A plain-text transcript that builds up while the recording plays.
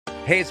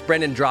Hey, it's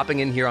Brendan dropping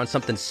in here on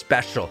something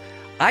special.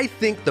 I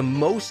think the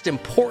most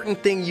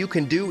important thing you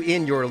can do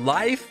in your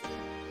life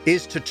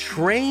is to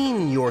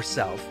train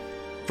yourself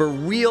for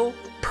real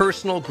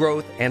personal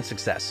growth and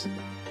success.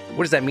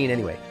 What does that mean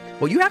anyway?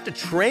 Well, you have to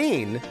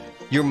train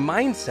your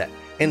mindset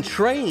and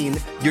train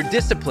your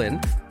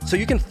discipline so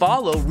you can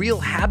follow real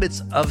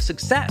habits of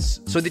success,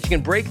 so that you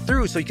can break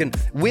through, so you can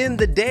win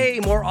the day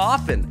more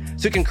often,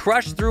 so you can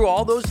crush through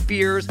all those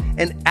fears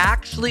and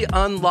actually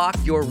unlock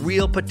your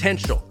real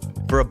potential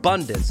for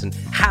abundance and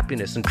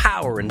happiness and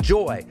power and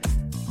joy.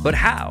 But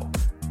how?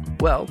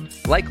 Well,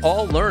 like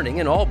all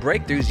learning and all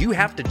breakthroughs, you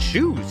have to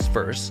choose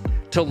first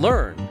to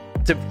learn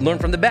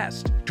from the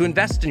best, to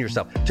invest in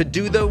yourself, to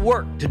do the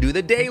work, to do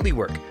the daily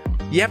work.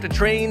 You have to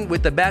train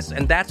with the best,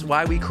 and that's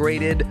why we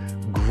created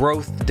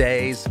Growth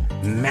Day's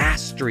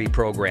Mastery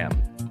Program.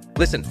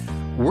 Listen,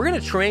 we're going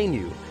to train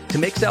you to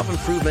make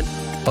self-improvement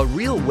a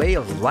real way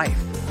of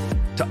life,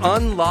 to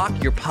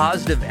unlock your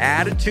positive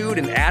attitude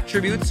and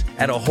attributes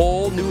at a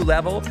whole new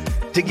level,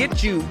 to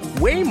get you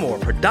way more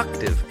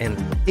productive and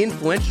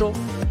influential,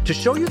 to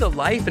show you the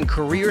life and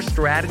career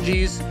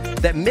strategies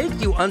that make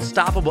you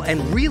unstoppable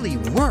and really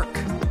work.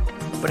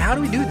 But how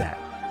do we do that?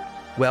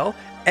 Well,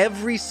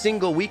 every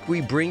single week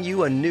we bring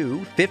you a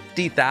new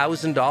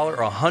 $50,000 or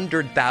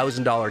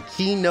 $100,000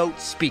 keynote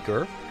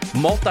speaker,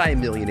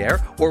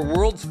 multimillionaire, or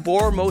world's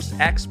foremost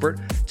expert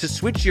to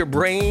switch your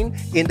brain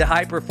into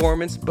high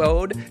performance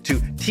mode,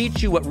 to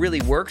teach you what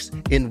really works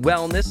in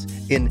wellness,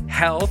 in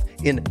health,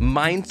 in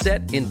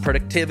mindset, in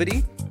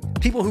productivity.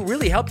 People who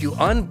really help you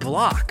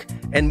unblock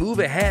and move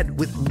ahead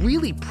with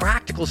really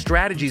practical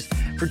strategies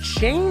for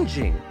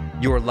changing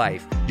your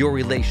life, your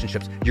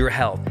relationships, your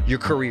health, your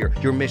career,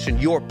 your mission,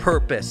 your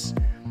purpose.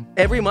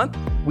 Every month,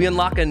 we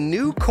unlock a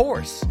new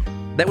course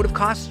that would have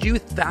cost you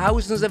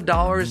thousands of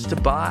dollars to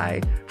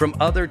buy from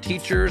other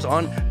teachers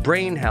on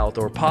brain health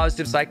or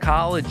positive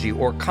psychology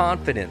or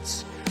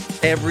confidence.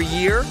 Every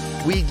year,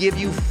 we give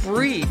you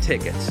free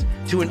tickets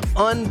to an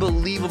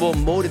unbelievable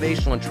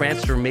motivational and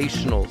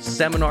transformational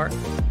seminar.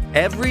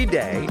 Every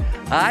day,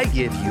 I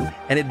give you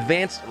an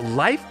advanced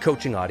life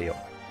coaching audio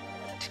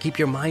to keep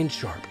your mind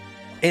sharp,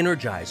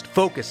 energized,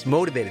 focused,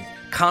 motivated,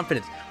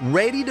 confident,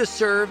 ready to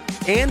serve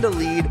and to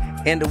lead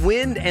and to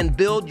win and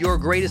build your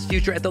greatest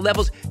future at the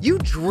levels you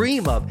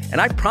dream of. And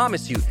I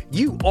promise you,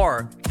 you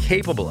are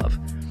capable of.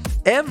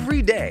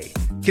 Every day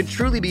can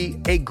truly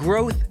be a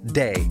growth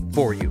day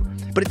for you.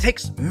 But it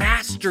takes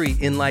mastery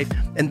in life,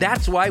 and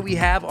that's why we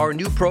have our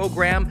new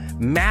program,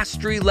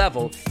 Mastery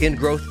Level in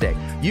Growth Day.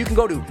 You can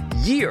go to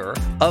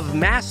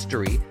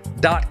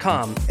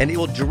yearofmastery.com, and it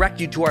will direct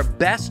you to our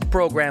best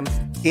program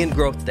in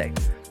Growth Day.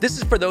 This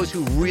is for those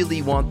who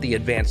really want the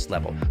advanced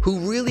level, who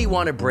really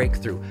want to break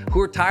through,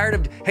 who are tired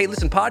of, hey,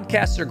 listen,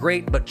 podcasts are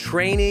great, but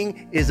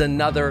training is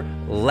another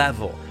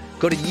level.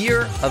 Go to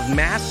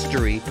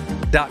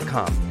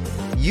yearofmastery.com.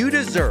 You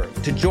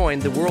deserve to join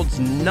the world's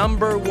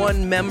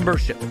 #1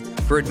 membership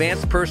for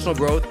advanced personal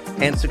growth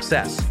and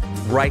success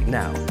right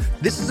now.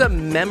 This is a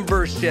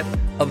membership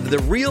of the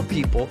real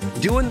people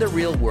doing the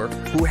real work,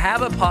 who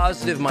have a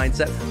positive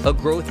mindset, a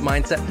growth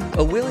mindset,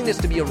 a willingness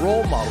to be a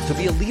role model, to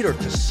be a leader,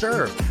 to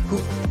serve, who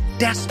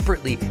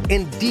desperately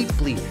and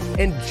deeply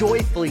and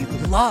joyfully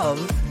love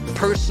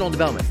personal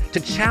development, to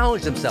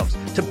challenge themselves,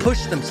 to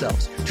push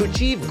themselves, to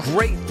achieve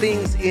great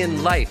things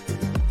in life.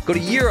 Go to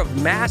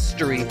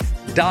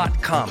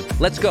yearofmastery.com.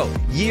 Let's go.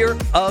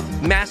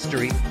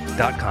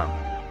 yearofmastery.com.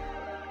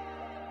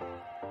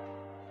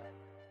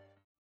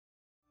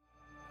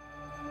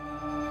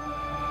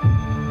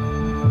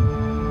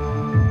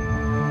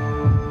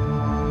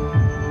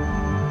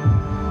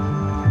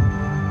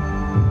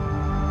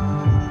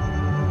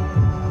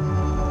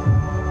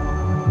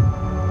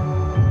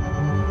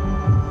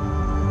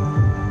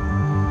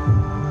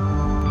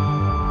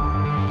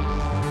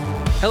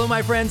 Hello,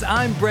 my friends.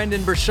 I'm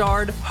Brendon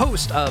Burchard,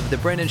 host of The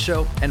Brendan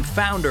Show and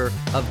founder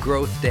of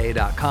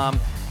GrowthDay.com,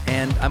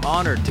 and I'm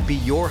honored to be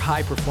your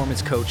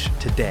high-performance coach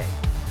today.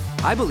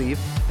 I believe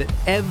that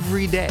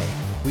every day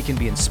we can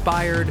be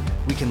inspired,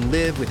 we can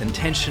live with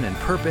intention and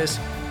purpose,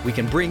 we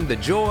can bring the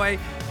joy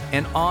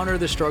and honor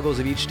the struggles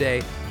of each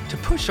day to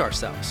push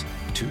ourselves,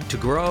 to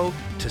grow,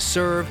 to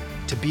serve,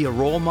 to be a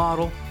role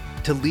model,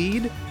 to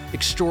lead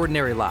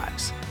extraordinary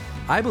lives.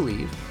 I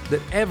believe that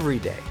every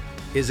day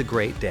is a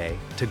great day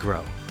to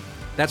grow.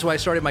 That's why I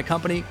started my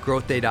company,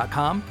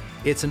 GrowthDay.com.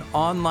 It's an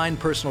online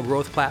personal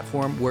growth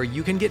platform where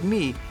you can get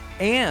me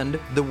and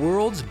the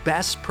world's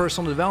best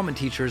personal development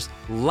teachers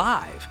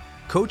live,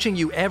 coaching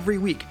you every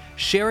week,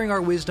 sharing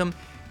our wisdom,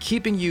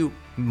 keeping you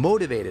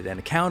motivated and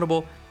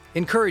accountable,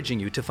 encouraging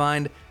you to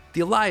find the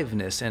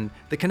aliveness and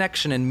the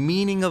connection and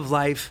meaning of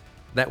life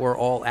that we're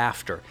all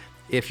after.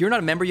 If you're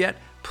not a member yet,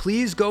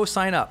 please go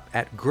sign up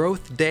at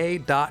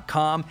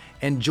GrowthDay.com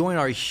and join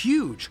our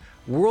huge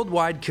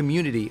worldwide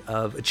community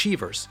of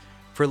achievers.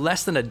 For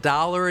less than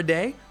 $1 a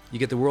day, you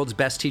get the world's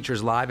best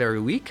teachers live every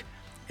week.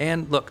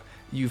 And look,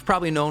 you've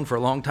probably known for a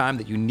long time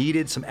that you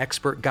needed some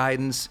expert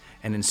guidance,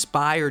 an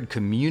inspired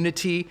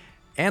community,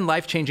 and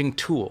life-changing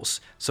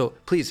tools. So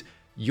please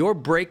Your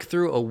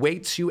breakthrough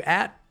awaits you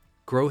at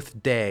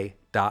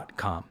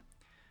growthday.com.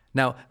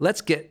 Now,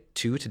 let's get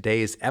to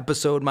today's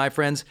episode, my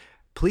friends.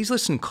 Please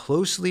listen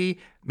closely.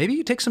 Maybe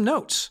you take some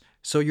notes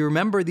so you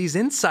remember these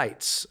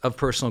insights of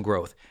personal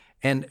growth.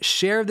 And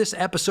share this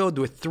episode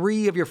with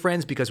 3 of your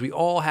friends, because we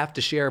all have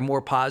to share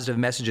more positive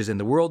messages in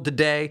the world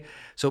today.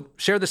 So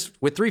share this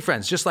with 3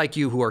 friends just like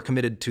you who are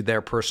committed to their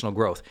personal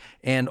growth.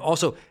 And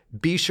also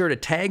be sure to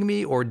tag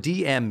me or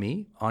DM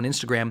me on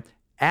Instagram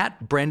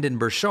at Brendon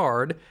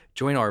Burchard.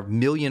 Join our 1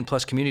 million+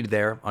 community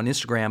there on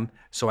Instagram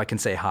so I can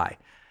say hi.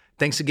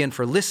 Thanks again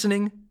for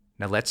listening.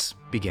 Now let's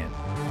begin.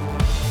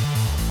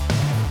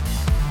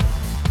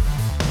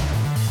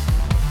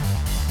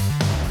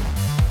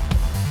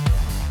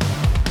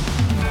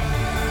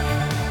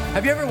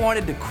 Have you ever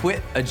wanted to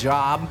quit a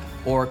job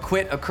or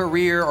quit a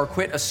career or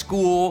quit a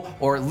school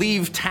or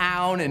leave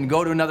town and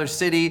go to another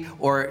city,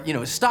 or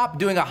stop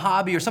doing a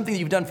hobby or something that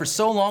you've done for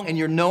so long and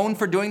you're known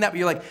for doing that, but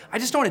you're like, I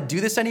just don't want to do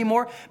this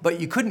anymore,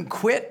 but you couldn't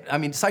quit? I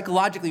mean,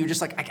 psychologically, you're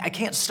just like, I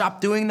can't stop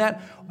doing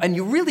that. And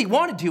you really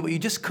wanted to, but you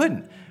just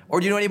couldn't.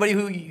 Or do you know anybody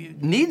who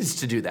needs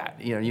to do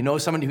that? You know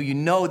someone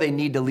who they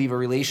need to leave a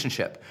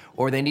relationship,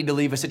 or they need to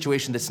leave a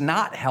situation that's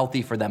not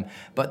healthy for them,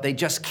 but they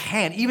just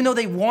can't, even though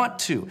they want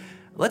to.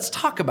 Let's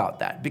talk about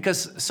that,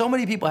 because so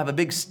many people have a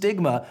big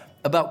stigma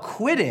about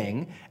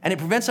quitting, and it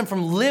prevents them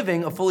from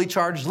living a fully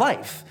charged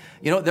life.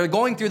 They're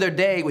going through their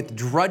day with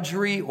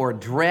drudgery or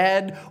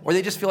dread, or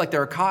they just feel like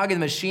they're a cog in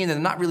the machine and they're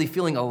not really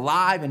feeling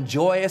alive and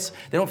joyous.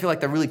 They don't feel like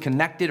they're really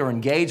connected or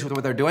engaged with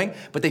what they're doing,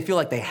 but they feel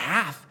like they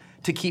have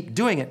to keep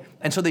doing it.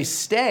 And so they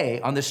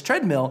stay on this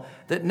treadmill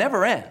that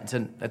never ends.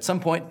 And at some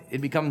point, it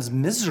becomes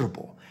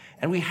miserable.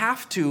 And we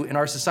have to, in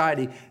our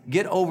society,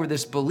 get over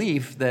this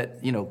belief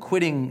that,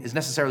 quitting is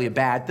necessarily a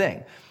bad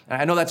thing.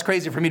 And I know that's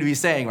crazy for me to be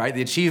saying, right?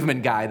 The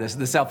achievement guy,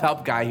 the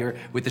self-help guy here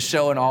with the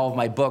show and all of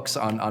my books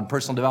on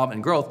personal development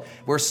and growth,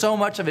 where so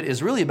much of it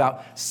is really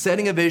about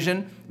setting a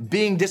vision,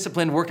 being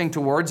disciplined, working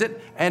towards it,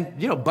 and,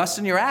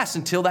 busting your ass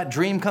until that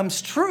dream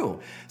comes true.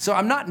 So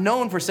I'm not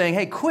known for saying,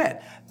 hey,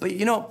 quit. But,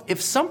 if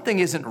something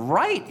isn't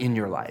right in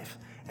your life,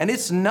 and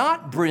it's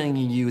not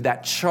bringing you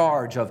that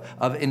charge of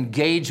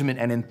engagement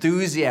and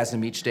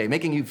enthusiasm each day,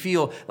 making you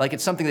feel like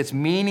it's something that's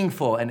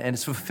meaningful and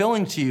it's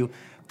fulfilling to you,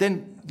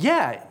 then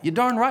yeah, you're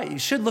darn right. You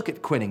should look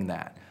at quitting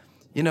that.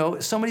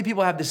 So many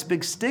people have this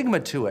big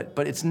stigma to it,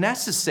 but it's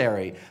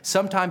necessary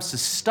sometimes to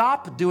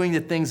stop doing the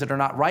things that are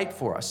not right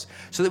for us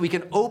so that we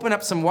can open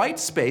up some white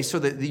space so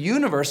that the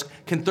universe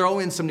can throw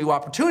in some new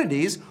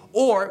opportunities,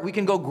 or we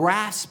can go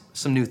grasp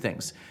some new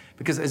things.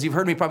 Because as you've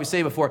heard me probably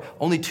say before,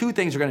 only 2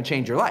 things are going to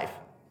change your life.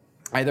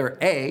 Either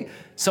A,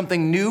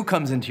 something new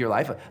comes into your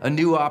life, a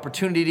new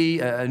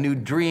opportunity, a new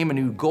dream, a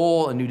new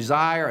goal, a new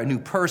desire, a new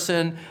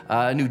person,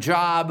 a new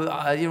job,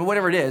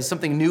 whatever it is,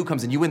 something new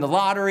comes in. You win the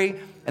lottery,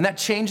 and that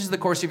changes the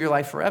course of your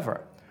life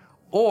forever.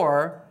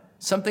 Or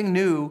something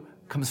new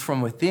comes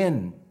from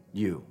within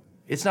you.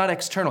 It's not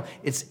external,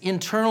 it's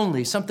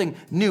internally, something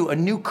new, a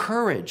new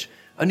courage,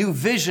 a new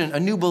vision, a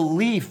new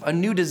belief, a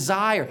new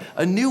desire,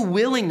 a new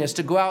willingness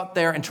to go out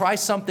there and try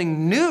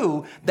something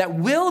new that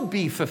will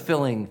be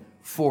fulfilling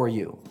for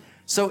you.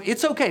 So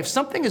it's okay. If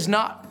something is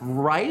not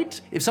right,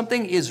 if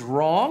something is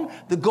wrong,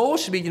 the goal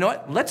should be,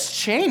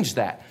 let's change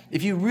that.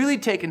 If you really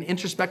take an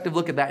introspective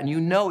look at that and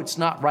it's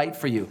not right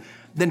for you,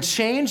 then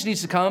change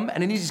needs to come,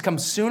 and it needs to come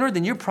sooner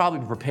than you're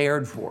probably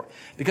prepared for.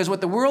 Because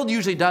what the world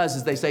usually does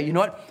is they say,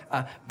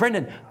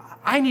 Brendon,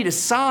 I need a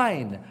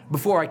sign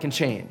before I can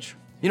change.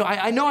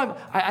 I know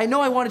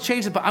I want to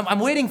change it, but I'm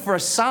waiting for a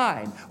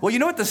sign. Well, you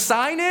know what the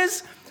sign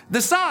is?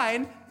 The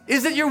sign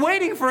is that you're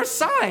waiting for a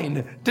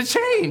sign to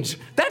change.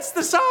 That's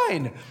the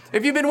sign.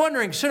 If you've been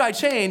wondering, should I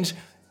change?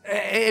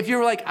 If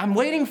you're like, I'm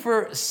waiting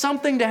for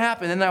something to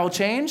happen and I will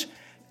change,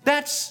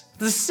 that's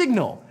the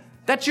signal.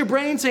 That's your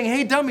brain saying,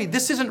 hey, dummy,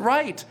 this isn't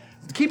right.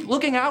 Keep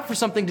looking out for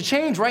something to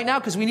change right now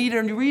because we need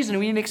a new reason,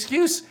 we need an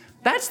excuse.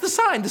 That's the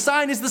sign. The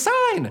sign is the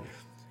sign.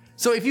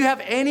 So if you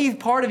have any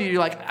part of you, you're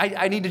like,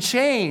 I need to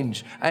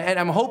change, and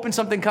I'm hoping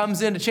something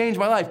comes in to change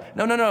my life.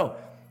 No.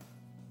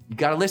 You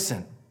got to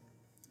listen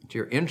to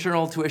your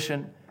internal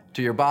intuition,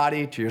 to your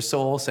body, to your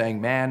soul,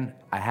 saying, man,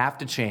 I have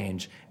to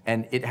change,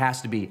 and it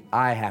has to be,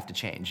 I have to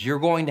change. You're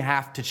going to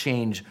have to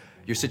change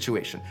your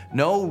situation.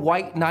 No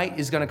white knight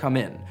is going to come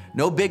in.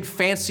 No big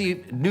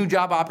fancy new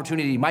job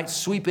opportunity might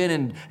sweep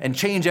in and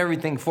change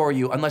everything for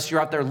you unless you're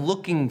out there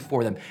looking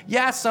for them.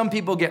 Yeah, some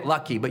people get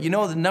lucky, but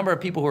the number of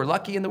people who are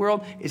lucky in the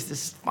world is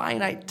this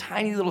finite,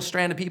 tiny little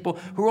strand of people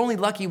who are only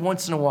lucky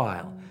once in a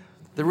while.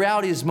 The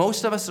reality is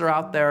most of us are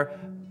out there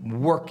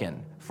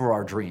working for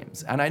our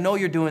dreams. And I know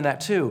you're doing that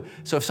too.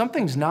 So if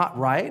something's not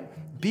right,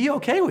 be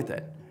okay with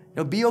it.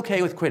 Be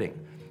okay with quitting.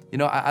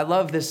 I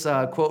love this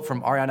quote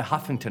from Arianna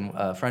Huffington,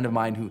 a friend of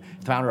mine,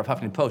 founder of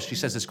Huffington Post. She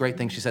says this great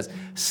thing. She says,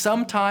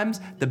 sometimes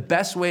the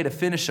best way to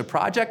finish a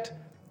project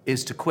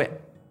is to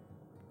quit.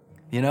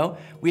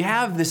 We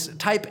have this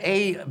type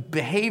A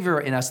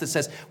behavior in us that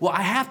says, well,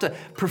 I have to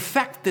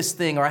perfect this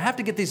thing, or I have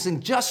to get this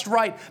thing just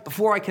right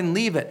before I can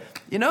leave it.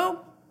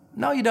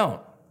 No, you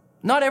don't.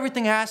 Not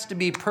everything has to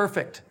be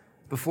perfect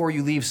before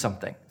you leave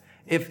something.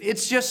 If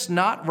it's just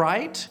not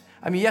right,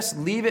 I mean, yes,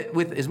 leave it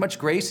with as much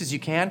grace as you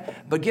can,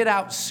 but get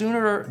out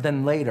sooner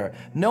than later.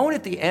 No one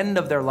at the end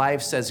of their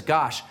life says,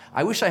 gosh,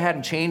 I wish I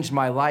hadn't changed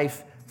my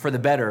life for the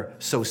better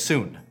so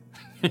soon.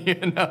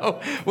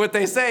 What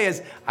they say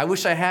is, I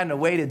wish I hadn't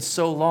waited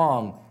so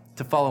long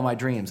to follow my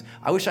dreams.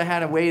 I wish I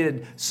hadn't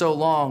waited so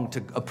long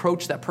to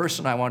approach that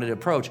person I wanted to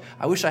approach.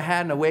 I wish I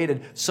hadn't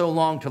waited so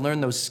long to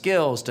learn those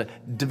skills, to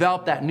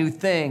develop that new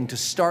thing, to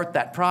start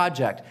that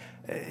project.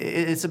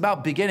 It's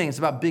about beginning. It's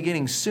about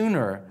beginning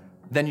sooner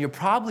than you're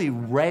probably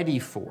ready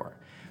for.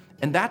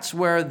 And that's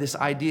where this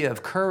idea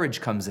of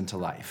courage comes into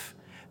life.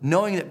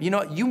 Knowing that,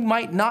 you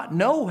might not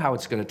know how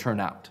it's going to turn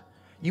out.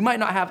 You might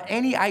not have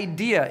any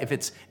idea if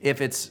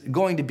it's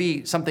going to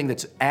be something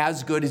that's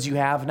as good as you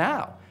have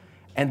now.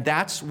 And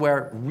that's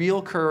where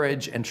real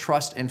courage and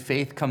trust and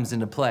faith comes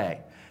into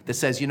play. That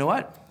says, you know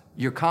what?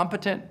 You're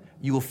competent,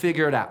 you will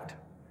figure it out,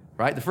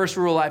 right? The first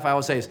rule of life I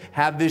always say is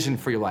have vision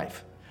for your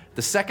life.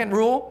 The second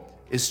rule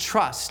is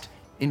trust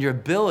in your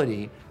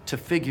ability to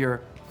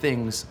figure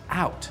things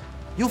out.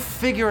 You'll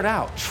figure it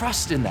out.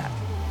 Trust in that.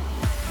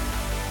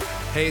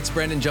 Hey, it's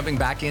Brendon jumping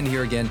back in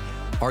here again.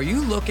 Are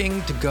you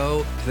looking to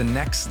go to the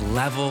next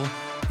level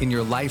in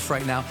your life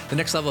right now? The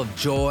next level of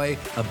joy,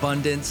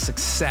 abundance,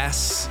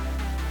 success?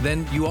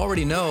 Then you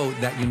already know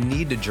that you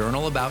need to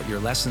journal about your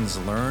lessons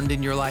learned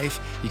in your life.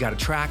 You got to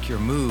track your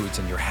moods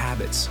and your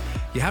habits.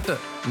 You have to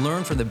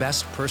learn from the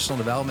best personal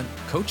development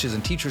coaches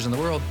and teachers in the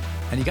world.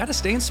 And you got to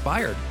stay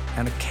inspired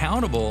and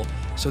accountable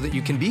so that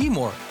you can be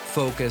more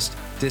focused,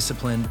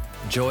 disciplined,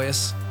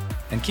 joyous,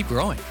 and keep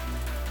growing.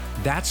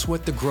 That's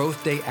what the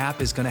Growth Day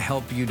app is going to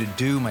help you to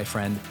do, my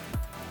friend.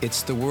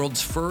 It's the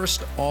world's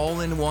first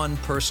all-in-one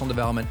personal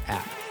development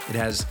app. It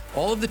has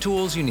all of the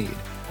tools you need,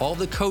 all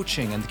the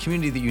coaching and the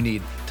community that you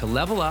need to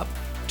level up,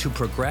 to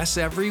progress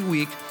every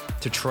week,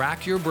 to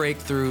track your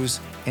breakthroughs,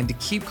 and to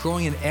keep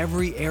growing in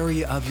every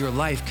area of your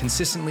life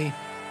consistently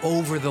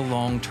over the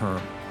long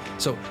term.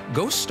 So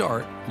go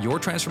start your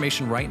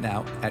transformation right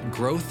now at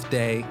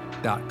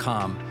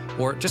growthday.com,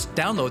 or just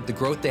download the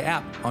Growth Day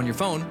app on your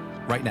phone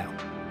right now.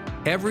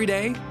 Every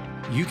day,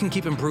 you can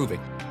keep improving.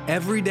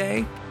 Every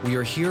day, we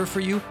are here for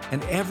you,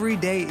 and every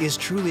day is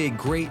truly a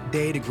great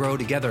day to grow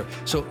together.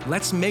 So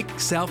let's make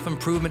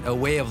self-improvement a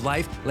way of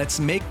life. Let's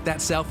make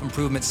that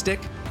self-improvement stick.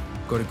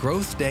 Go to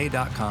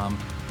growthday.com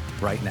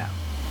right now.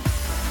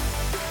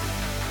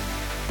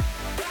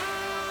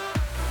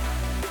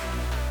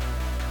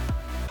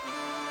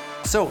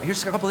 So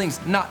here's a couple things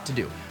not to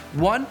do.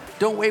 One,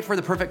 don't wait for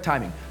the perfect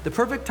timing. The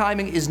perfect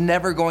timing is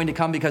never going to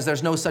come because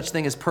there's no such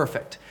thing as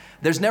perfect.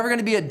 There's never going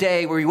to be a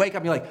day where you wake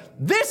up and you're like,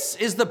 this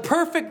is the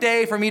perfect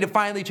day for me to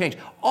finally change.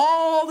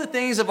 All the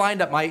things have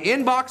lined up. My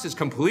inbox is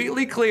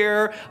completely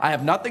clear. I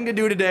have nothing to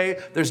do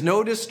today. There's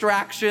no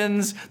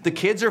distractions. The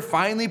kids are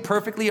finally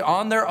perfectly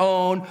on their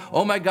own.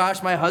 Oh my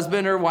gosh, my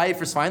husband or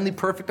wife is finally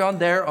perfect on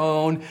their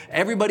own.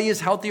 Everybody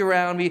is healthy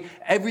around me.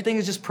 Everything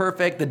is just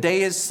perfect. The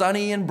day is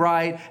sunny and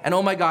bright. And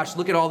oh my gosh,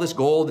 look at all this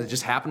gold that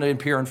just happened to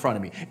appear in front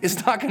of me.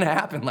 It's not going to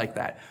happen like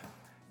that.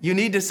 You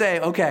need to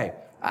say, okay,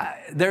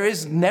 there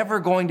is never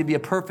going to be a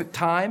perfect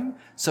time,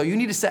 so you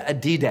need to set a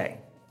D-Day.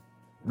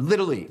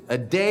 Literally, a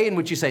day in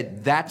which you say,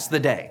 that's the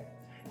day.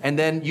 And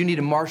then you need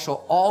to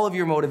marshal all of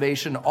your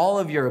motivation, all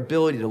of your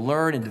ability to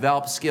learn and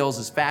develop skills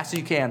as fast as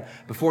you can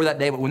before that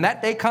day. But when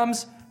that day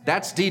comes,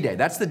 that's D-Day.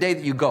 That's the day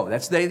that you go.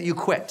 That's the day that you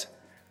quit.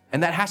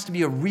 And that has to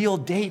be a real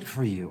date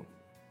for you.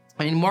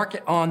 I mean, mark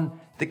it on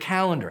the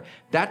calendar.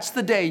 That's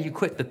the day you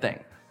quit the thing.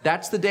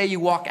 That's the day you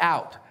walk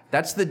out.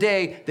 That's the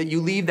day that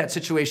you leave that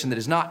situation that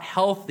is not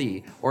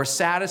healthy or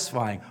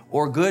satisfying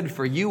or good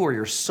for you or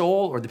your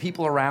soul or the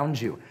people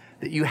around you.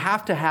 That you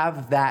have to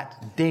have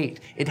that date.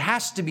 It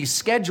has to be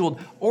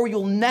scheduled or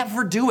you'll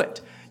never do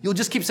it. You'll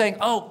just keep saying,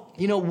 oh,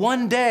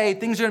 one day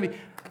things are gonna be.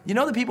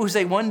 The people who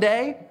say one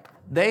day,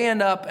 they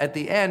end up at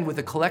the end with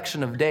a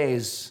collection of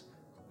days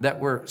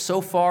that were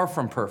so far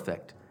from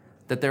perfect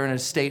that they're in a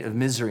state of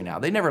misery now.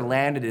 They never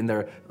landed in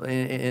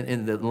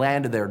the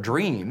land of their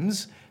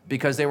dreams,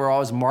 because they were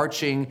always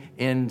marching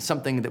in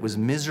something that was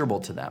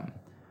miserable to them,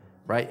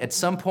 right? At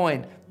some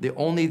point, the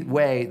only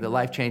way that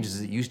life changes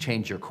is that you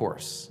change your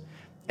course.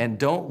 And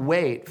don't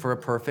wait for a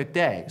perfect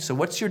day. So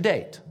what's your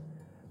date?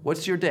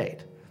 What's your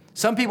date?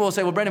 Some people will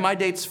say, well, Brendon, my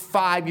date's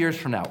 5 years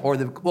from now. Or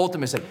the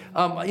ultimate say,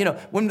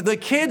 when the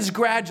kids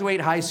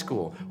graduate high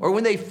school, or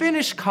when they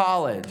finish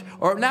college,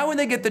 or now when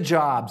they get the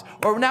jobs,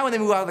 or now when they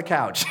move out of the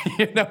couch,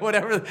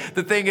 whatever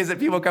the thing is that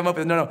people come up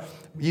with. No,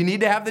 you need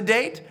to have the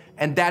date,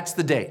 and that's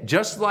the date.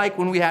 Just like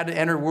when we had to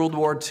enter World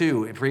War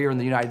II here in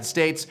the United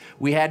States,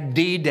 we had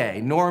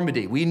D-Day,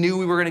 Normandy. We knew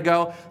we were going to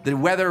go. The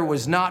weather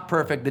was not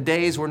perfect. The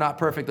days were not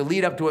perfect. The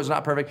lead up to it was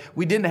not perfect.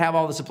 We didn't have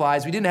all the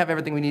supplies. We didn't have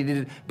everything we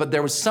needed. But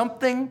there was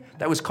something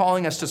that was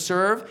calling us to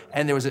serve,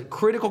 and there was a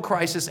critical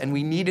crisis, and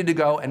we needed to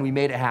go, and we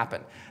made it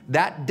happen.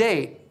 That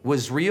date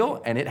was real,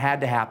 and it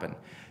had to happen.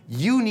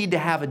 You need to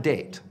have a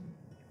date.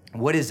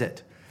 What is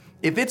it?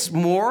 If it's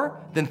more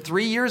than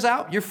 3 years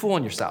out, you're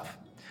fooling yourself.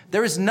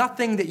 There is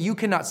nothing that you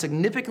cannot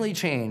significantly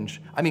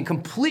change. I mean,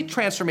 complete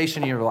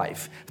transformation in your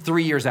life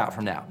 3 years out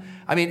from now.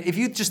 I mean, if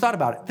you just thought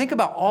about it, think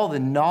about all the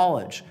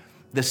knowledge,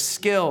 the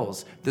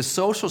skills, the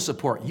social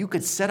support you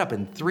could set up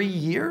in 3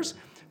 years.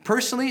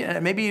 Personally,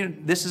 and maybe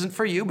this isn't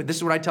for you, but this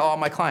is what I tell all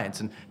my clients.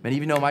 And many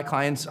of you know my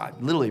clients,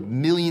 literally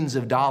millions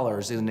of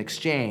dollars in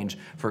exchange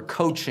for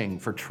coaching,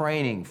 for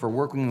training, for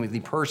working with me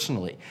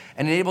personally.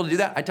 And able to do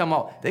that, I tell them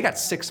all, they got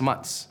 6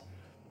 months.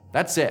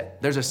 That's it.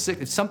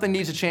 If something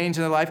needs to change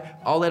in their life,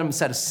 I'll let them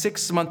set a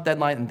 6-month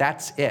deadline, and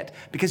that's it.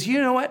 Because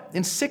you know what?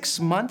 In 6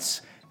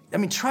 months, I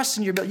mean, trust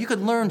in your ability. You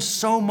could learn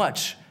so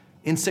much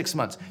in 6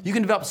 months. You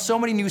can develop so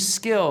many new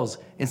skills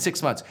in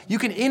 6 months. You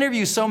can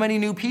interview so many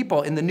new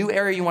people in the new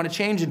area you want to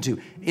change into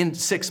in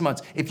 6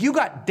 months. If you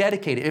got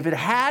dedicated, if it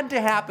had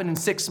to happen in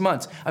 6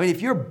 months, I mean,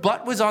 if your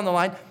butt was on the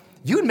line,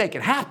 you'd make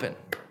it happen.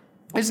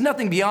 There's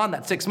nothing beyond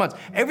that 6 months.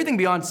 Everything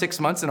beyond 6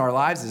 months in our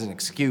lives is an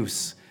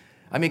excuse.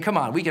 I mean, come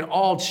on, we can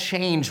all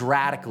change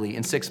radically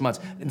in 6 months.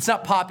 It's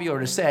not popular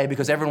to say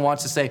because everyone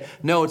wants to say,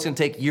 no, it's gonna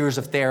take years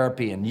of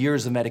therapy and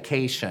years of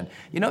medication.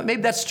 You know,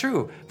 maybe that's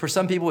true for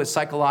some people with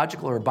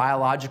psychological or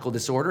biological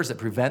disorders that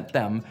prevent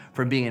them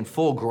from being in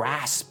full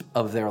grasp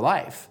of their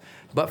life.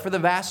 But for the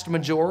vast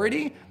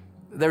majority,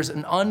 there's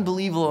an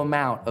unbelievable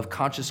amount of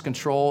conscious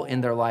control in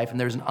their life, and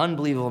there's an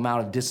unbelievable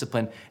amount of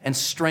discipline and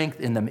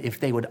strength in them if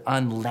they would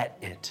unlet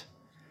it.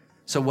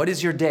 So what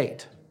is your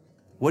date?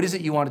 What is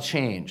it you want to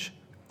change?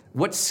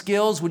 What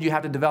skills would you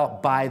have to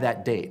develop by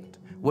that date?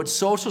 What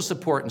social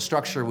support and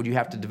structure would you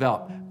have to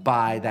develop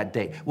by that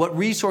date? What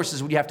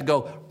resources would you have to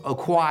go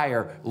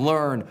acquire,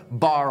 learn,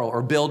 borrow,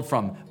 or build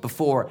from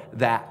before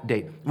that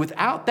date?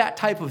 Without that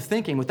type of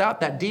thinking, without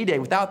that D-Day,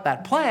 without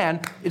that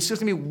plan, it's just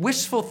gonna be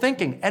wishful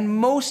thinking. And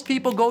most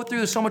people go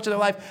through so much of their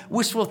life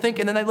wishful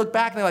thinking, and then they look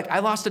back and they're like, I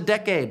lost a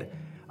decade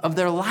of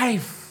their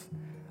life,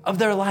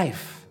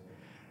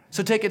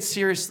 So take it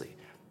seriously.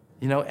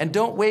 You know, and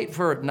don't wait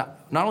for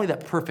not only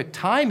that perfect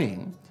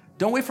timing,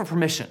 don't wait for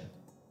permission.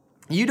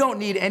 You don't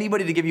need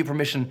anybody to give you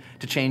permission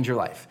to change your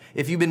life.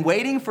 If you've been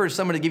waiting for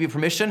someone to give you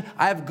permission,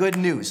 I have good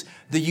news.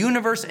 The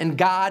universe and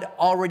God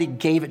already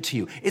gave it to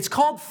you. It's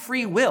called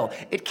free will.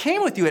 It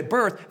came with you at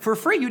birth for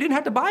free. You didn't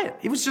have to buy it.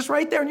 It was just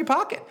right there in your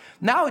pocket.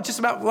 Now it's just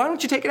about, why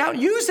don't you take it out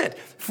and use it?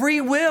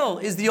 Free will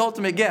is the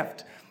ultimate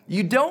gift.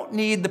 You don't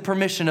need the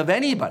permission of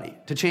anybody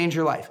to change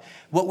your life.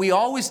 What we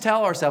always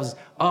tell ourselves is,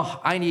 oh,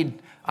 I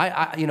need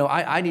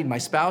my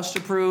spouse to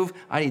approve.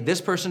 I need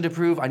this person to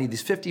approve. I need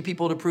these 50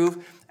 people to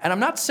approve. And I'm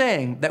not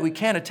saying that we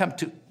can't attempt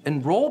to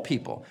enroll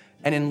people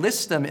and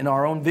enlist them in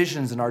our own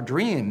visions and our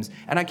dreams.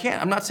 And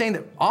I'm not saying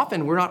that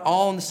often we're not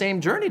all on the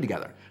same journey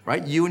together,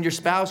 right? You and your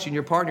spouse, you and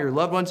your partner, your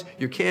loved ones,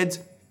 your kids.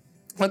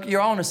 Look,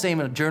 you're all on the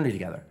same journey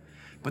together.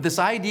 But this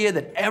idea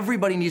that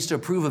everybody needs to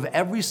approve of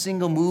every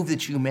single move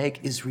that you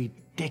make is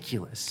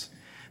ridiculous.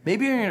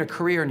 Maybe you're in a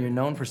career and you're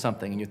known for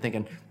something and you're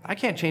thinking, I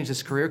can't change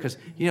this career because,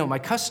 my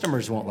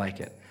customers won't like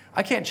it.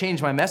 I can't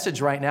change my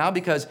message right now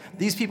because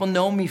these people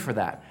know me for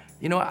that.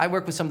 I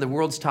work with some of the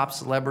world's top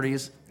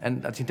celebrities,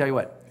 and I can tell you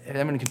what,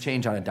 everyone can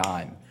change on a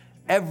dime.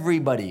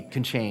 Everybody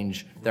can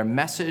change their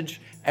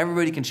message.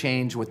 Everybody can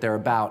change what they're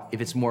about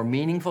if it's more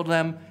meaningful to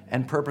them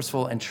and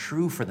purposeful and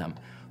true for them.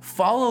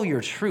 Follow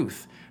your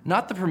truth,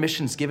 not the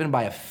permissions given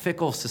by a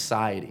fickle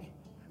society.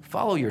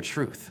 Follow your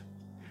truth.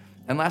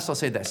 And last, I'll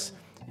say this.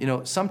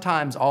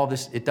 Sometimes all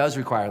this, it does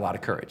require a lot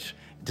of courage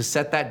to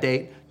set that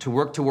date, to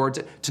work towards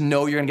it, to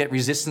know you're gonna get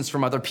resistance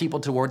from other people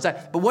towards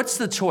that. But what's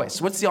the choice?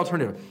 What's the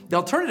alternative? The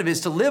alternative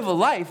is to live a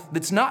life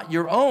that's not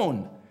your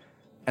own.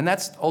 And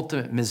that's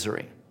ultimate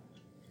misery.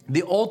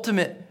 The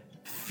ultimate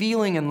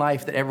feeling in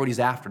life that everybody's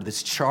after,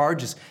 this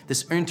charge,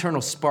 this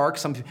internal spark.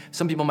 Some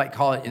people might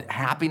call it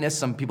happiness.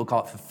 Some people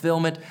call it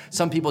fulfillment.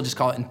 Some people just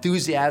call it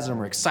enthusiasm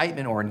or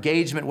excitement or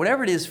engagement.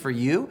 Whatever it is for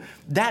you,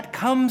 that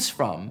comes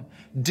from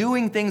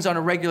doing things on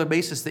a regular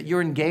basis that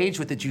you're engaged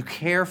with, that you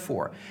care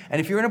for.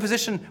 And if you're in a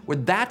position where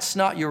that's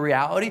not your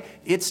reality,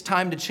 it's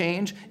time to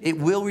change. It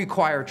will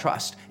require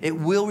trust. It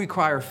will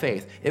require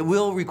faith. It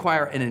will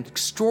require an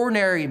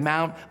extraordinary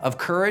amount of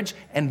courage,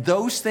 and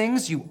those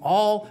things you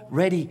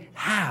already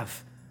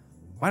have.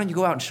 Why don't you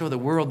go out and show the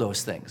world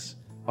those things?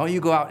 Why don't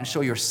you go out and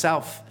show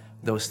yourself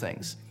those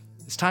things?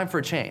 It's time for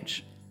a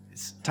change.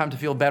 It's time to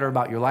feel better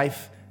about your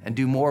life and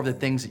do more of the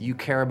things that you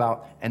care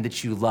about and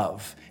that you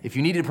love. If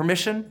you needed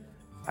permission,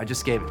 I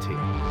just gave it to you.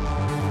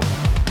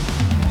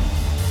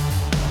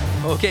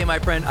 Okay, my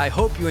friend, I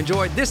hope you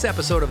enjoyed this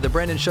episode of The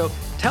Brendon Show.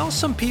 Tell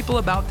some people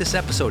about this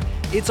episode.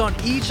 It's on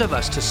each of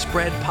us to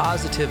spread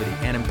positivity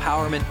and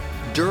empowerment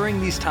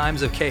during these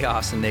times of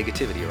chaos and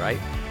negativity, right?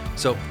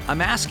 So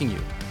I'm asking you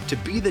to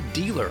be the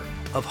dealer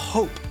of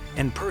hope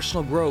and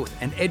personal growth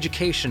and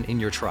education in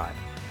your tribe.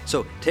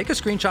 So take a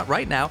screenshot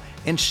right now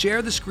and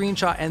share the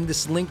screenshot and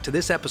this link to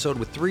this episode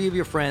with 3 of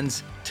your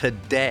friends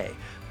today.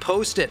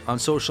 Post it on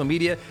social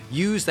media.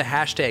 Use the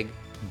hashtag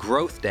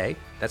Growth Day.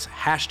 That's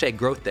hashtag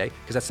Growth Day,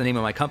 because that's the name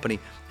of my company.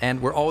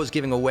 And we're always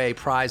giving away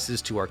prizes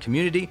to our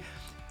community.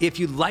 If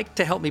you'd like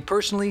to help me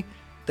personally,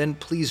 then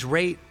please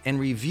rate and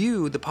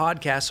review the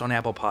podcast on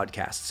Apple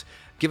Podcasts.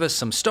 give us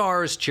some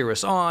stars, cheer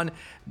us on,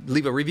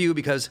 leave a review,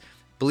 because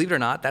believe it or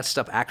not, that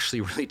stuff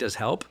actually really does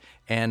help.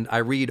 And I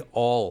read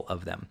all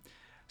of them.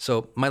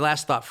 So my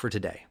last thought for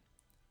today,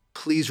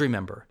 please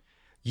remember,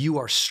 you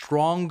are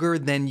stronger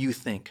than you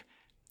think,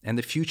 and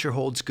the future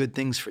holds good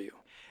things for you.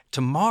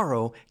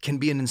 Tomorrow can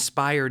be an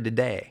inspired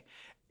day.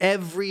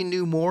 Every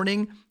new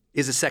morning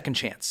is a second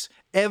chance.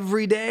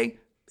 Every day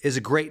is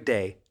a great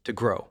day to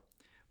grow.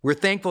 We're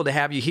thankful to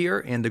have you here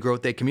in the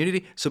Growth Day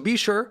community, so be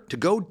sure to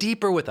go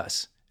deeper with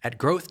us at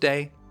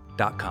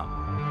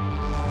growthday.com.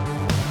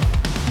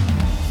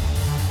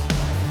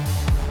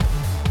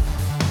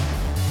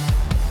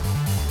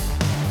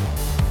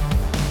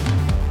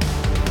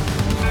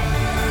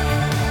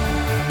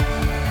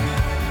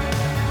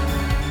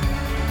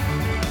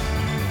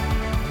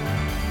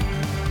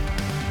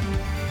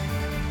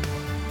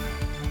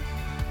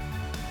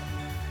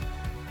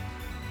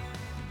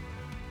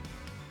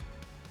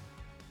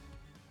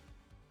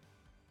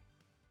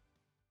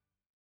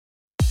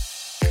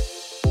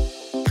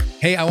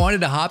 Hey, I wanted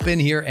to hop in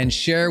here and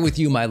share with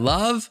you my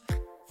love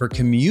for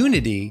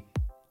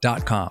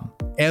community.com.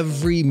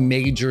 Every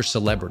major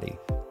celebrity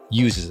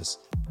uses this.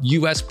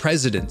 US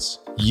presidents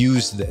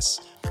use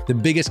this. The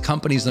biggest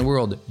companies in the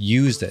world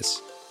use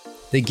this.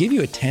 They give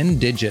you a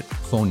 10-digit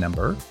phone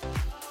number,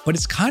 but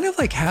it's kind of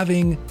like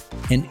having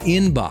an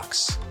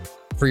inbox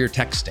for your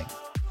texting.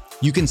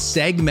 You can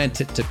segment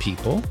it to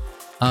people,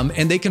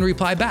 and they can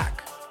reply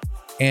back.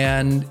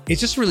 And it's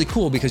just really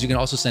cool because you can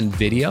also send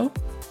video,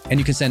 and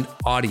you can send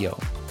audio.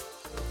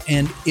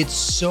 And it's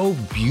so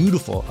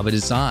beautiful of a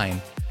design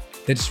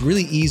that it's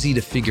really easy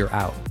to figure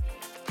out.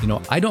 You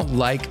know, I don't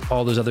like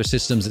all those other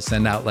systems that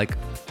send out like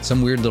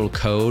some weird little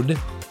code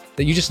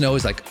that you just know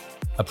is like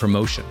a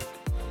promotion.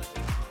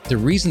 The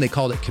reason they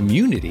called it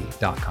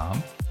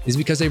community.com is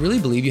because they really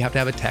believe you have to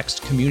have a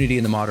text community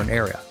in the modern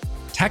era.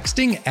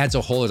 Texting adds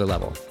a whole other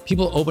level.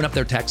 People open up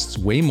their texts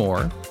way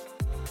more.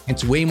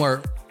 It's way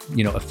more,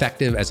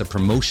 effective as a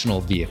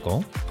promotional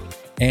vehicle.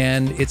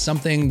 And it's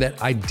something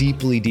that I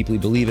deeply, deeply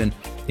believe in.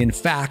 In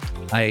fact,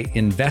 I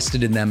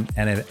invested in them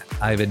and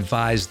I've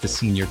advised the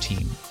senior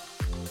team.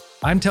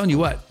 I'm telling you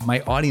what, my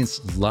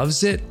audience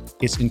loves it.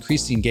 It's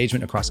increased the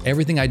engagement across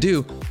everything I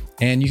do.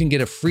 And you can get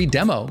a free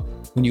demo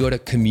when you go to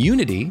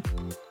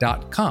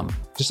community.com.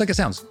 Just like it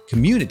sounds,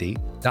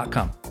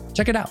 community.com.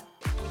 Check it out.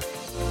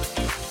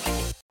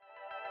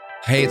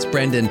 Hey, it's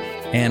Brendan,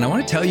 and I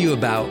want to tell you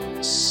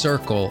about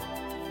Circle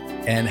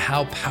and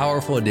how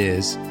powerful it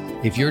is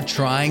if you're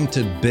trying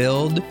to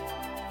build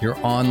your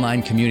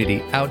online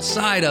community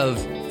outside of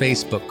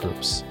Facebook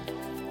groups.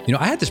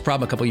 I had this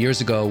problem a couple of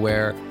years ago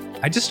where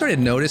I just started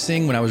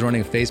noticing when I was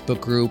running a Facebook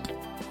group,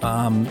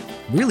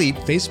 really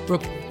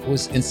Facebook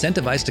was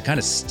incentivized to kind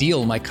of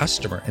steal my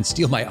customer and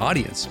steal my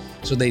audience.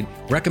 So they'd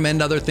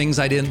recommend other things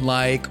I didn't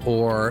like,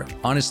 or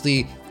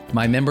honestly,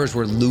 my members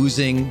were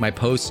losing my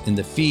posts in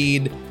the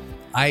feed.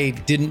 I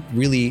didn't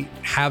really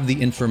have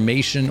the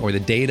information or the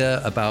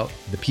data about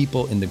the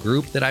people in the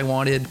group that I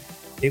wanted.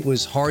 It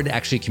was hard to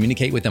actually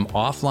communicate with them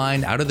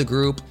offline, out of the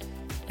group.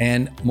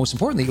 And most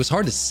importantly, it was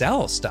hard to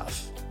sell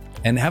stuff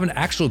and have an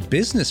actual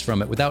business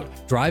from it without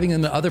driving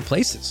them to other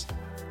places.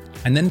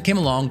 And then came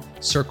along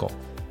Circle.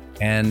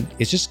 And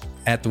it's just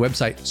at the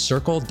website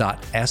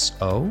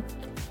circle.so.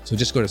 So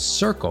just go to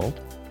circle.so.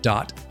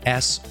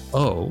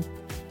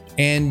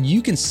 And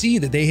you can see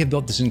that they have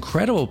built this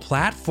incredible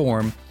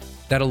platform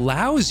that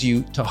allows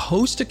you to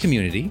host a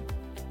community,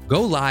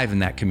 go live in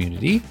that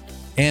community,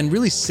 and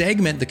really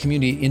segment the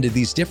community into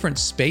these different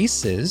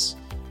spaces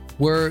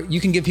where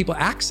you can give people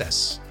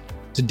access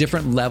to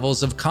different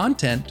levels of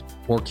content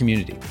or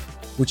community,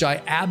 which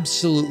I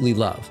absolutely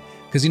love.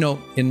 Because,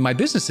 in my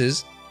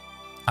businesses,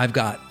 I've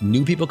got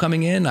new people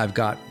coming in, I've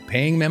got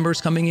paying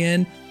members coming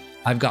in,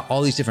 I've got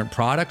all these different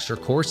products or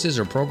courses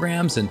or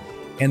programs, and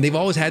they've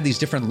always had these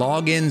different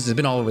logins. It's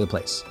been all over the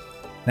place.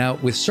 Now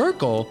with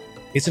Circle,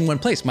 it's in one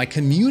place. My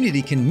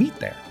community can meet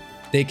there.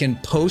 They can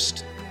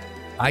post,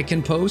 I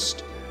can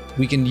post.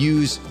 We can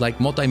use like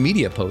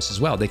multimedia posts as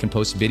well. They can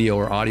post video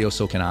or audio,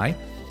 so can I.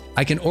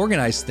 I can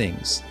organize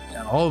things,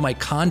 all of my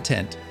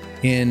content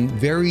in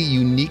very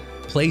unique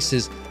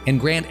places and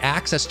grant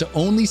access to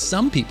only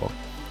some people.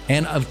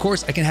 And of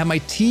course, I can have my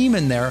team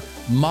in there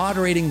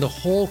moderating the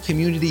whole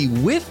community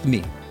with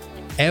me.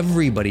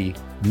 Everybody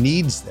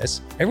needs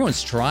this.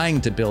 Everyone's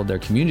trying to build their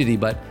community,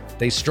 but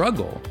they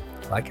struggle.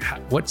 Like,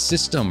 what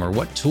system or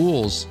what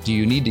tools do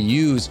you need to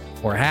use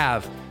or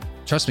have?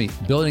 Trust me,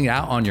 building it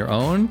out on your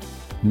own,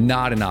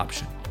 not an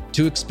option.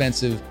 Too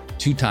expensive,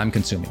 too time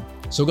consuming.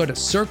 So go to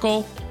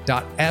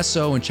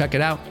circle.so and check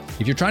it out.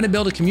 If you're trying to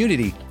build a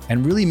community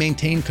and really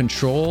maintain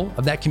control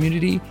of that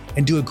community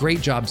and do a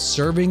great job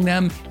serving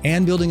them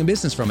and building a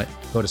business from it,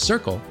 go to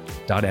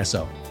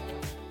circle.so.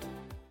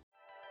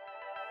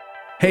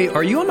 Hey,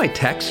 are you on my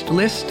text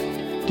list?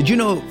 Did you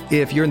know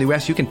if you're in the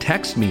US, you can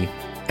text me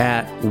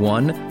at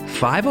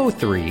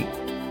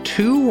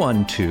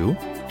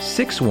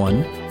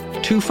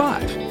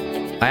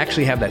 1-503-212-6125. I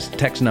actually have that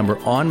text number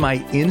on my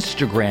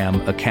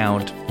Instagram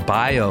account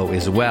bio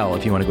as well,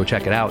 if you want to go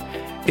check it out.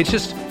 It's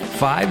just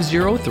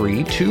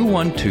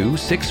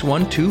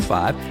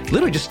 503-212-6125.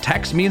 Literally just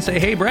text me and say,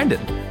 hey,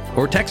 Brendan.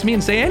 Or text me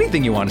and say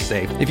anything you want to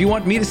say. If you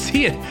want me to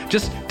see it,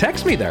 just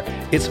text me there.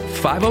 It's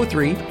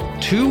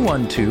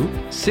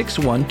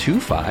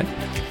 503-212-6125.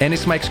 And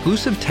it's my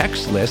exclusive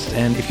text list.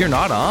 And if you're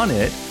not on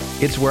it,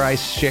 it's where I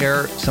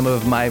share some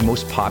of my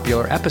most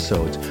popular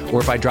episodes.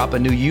 Or if I drop a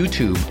new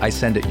YouTube, I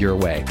send it your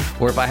way.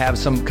 Or if I have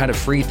some kind of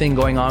free thing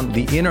going on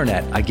the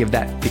internet, I give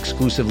that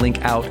exclusive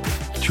link out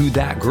to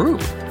that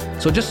group.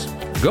 So just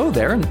go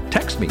there and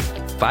text me.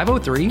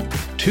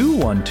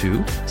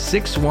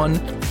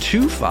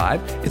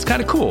 503-212-6125. It's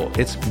kind of cool.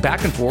 It's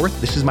back and forth.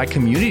 This is my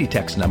community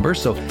text number.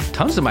 So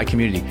tons of my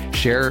community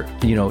share,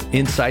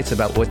 insights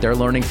about what they're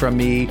learning from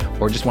me,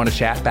 or just want to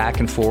chat back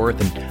and forth.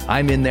 And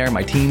I'm in there,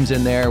 my team's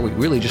in there. We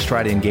really just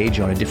try to engage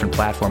you on a different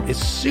platform. It's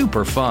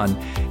super fun.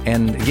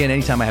 And again,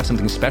 anytime I have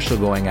something special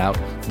going out,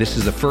 this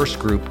is the first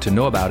group to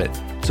know about it.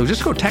 So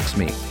just go text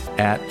me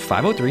at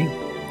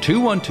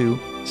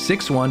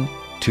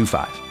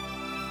 503-212-6125.